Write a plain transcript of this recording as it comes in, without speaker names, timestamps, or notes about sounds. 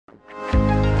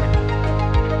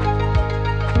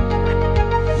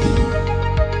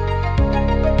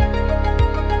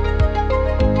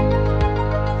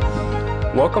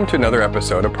Welcome to another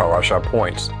episode of Parashah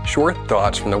Points, short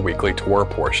thoughts from the weekly Torah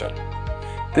portion.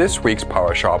 This week's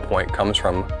Parashah point comes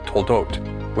from Toldot,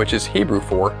 which is Hebrew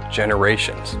for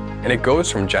generations, and it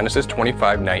goes from Genesis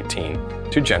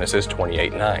 25:19 to Genesis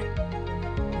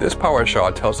 28:9. This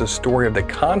Parashah tells the story of the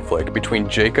conflict between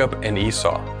Jacob and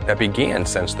Esau that began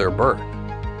since their birth.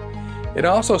 It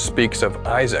also speaks of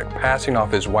Isaac passing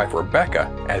off his wife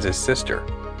Rebekah as his sister,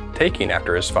 taking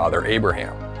after his father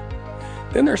Abraham.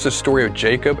 Then there's the story of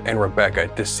Jacob and Rebekah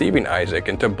deceiving Isaac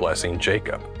into blessing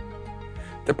Jacob.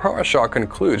 The Parashah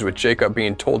concludes with Jacob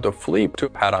being told to flee to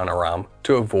Paddan Aram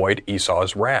to avoid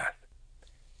Esau's wrath.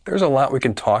 There's a lot we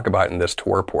can talk about in this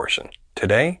Torah portion.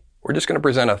 Today, we're just going to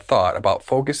present a thought about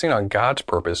focusing on God's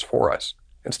purpose for us,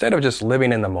 instead of just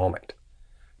living in the moment.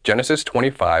 Genesis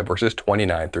 25 verses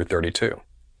 29 through 32.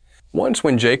 Once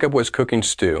when Jacob was cooking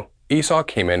stew, Esau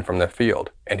came in from the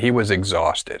field, and he was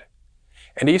exhausted.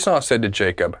 And Esau said to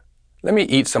Jacob, "Let me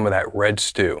eat some of that red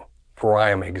stew, for I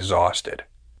am exhausted."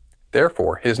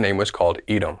 Therefore his name was called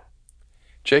Edom.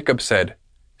 Jacob said,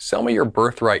 "Sell me your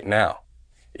birthright now."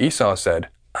 Esau said,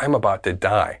 "I'm about to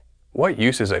die. What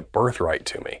use is a birthright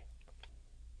to me?"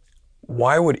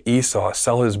 Why would Esau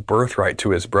sell his birthright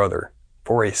to his brother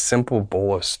for a simple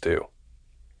bowl of stew?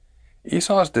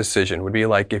 Esau's decision would be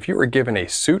like if you were given a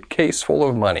suitcase full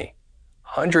of money,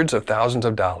 hundreds of thousands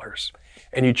of dollars,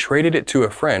 and you traded it to a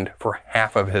friend for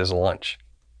half of his lunch.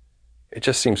 It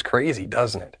just seems crazy,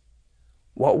 doesn't it?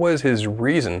 What was his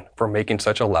reason for making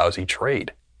such a lousy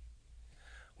trade?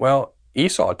 Well,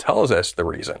 Esau tells us the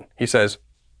reason. He says,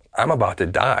 "I'm about to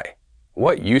die.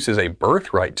 What use is a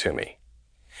birthright to me?"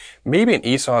 Maybe in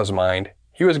Esau's mind,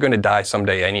 he was going to die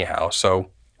someday anyhow, so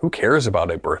who cares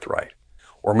about a birthright?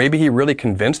 Or maybe he really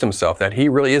convinced himself that he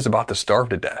really is about to starve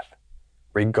to death.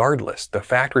 Regardless, the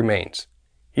fact remains,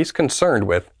 he's concerned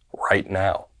with right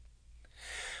now.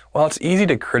 While it's easy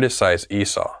to criticize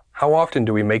Esau, how often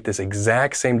do we make this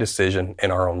exact same decision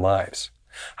in our own lives?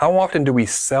 How often do we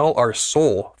sell our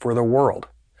soul for the world?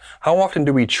 How often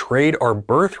do we trade our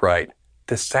birthright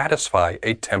to satisfy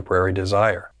a temporary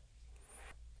desire?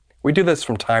 We do this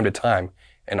from time to time,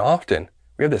 and often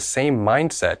we have the same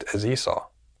mindset as Esau.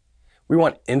 We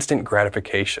want instant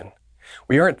gratification.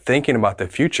 We aren't thinking about the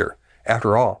future.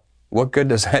 After all, what good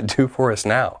does that do for us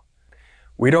now?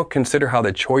 We don't consider how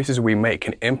the choices we make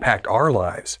can impact our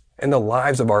lives and the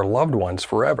lives of our loved ones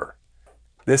forever.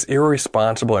 This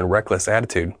irresponsible and reckless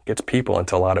attitude gets people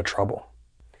into a lot of trouble.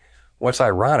 What's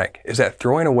ironic is that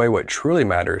throwing away what truly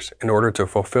matters in order to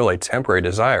fulfill a temporary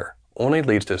desire only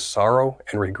leads to sorrow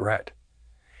and regret.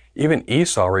 Even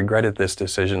Esau regretted this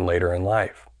decision later in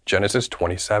life. Genesis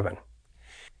 27.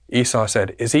 Esau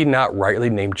said, "Is he not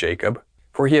rightly named Jacob?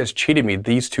 For he has cheated me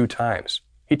these 2 times.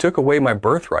 He took away my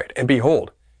birthright, and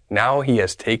behold, now he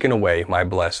has taken away my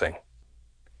blessing."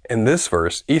 In this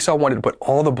verse, Esau wanted to put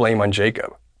all the blame on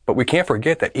Jacob, but we can't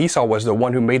forget that Esau was the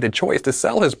one who made the choice to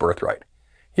sell his birthright.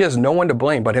 He has no one to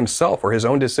blame but himself for his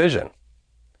own decision.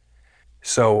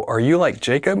 So, are you like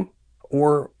Jacob,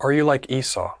 or are you like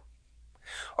Esau?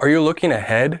 Are you looking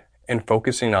ahead and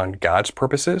focusing on God's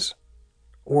purposes?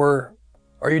 Or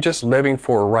are you just living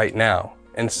for right now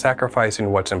and sacrificing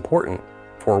what's important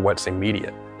for what's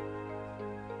immediate?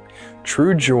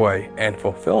 True joy and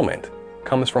fulfillment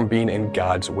comes from being in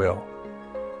God's will.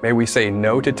 May we say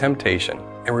no to temptation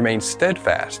and remain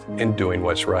steadfast in doing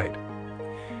what's right.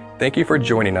 Thank you for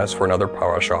joining us for another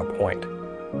Parashah Point.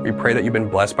 We pray that you've been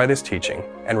blessed by this teaching,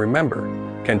 and remember,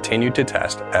 continue to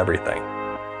test everything.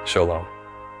 Shalom.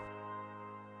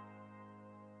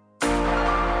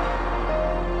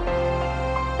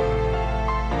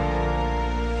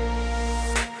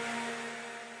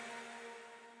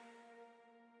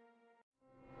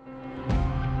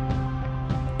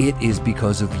 It is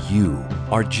because of you,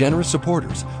 our generous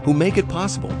supporters, who make it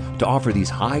possible to offer these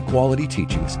high-quality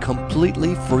teachings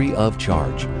completely free of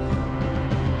charge.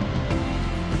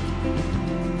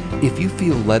 If you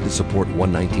feel led to support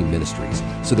 119 Ministries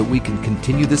so that we can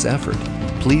continue this effort,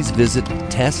 please visit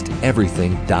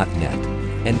testeverything.net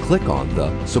and click on the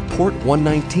Support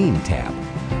 119 tab.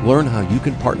 Learn how you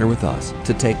can partner with us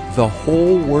to take the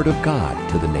whole Word of God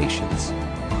to the nations.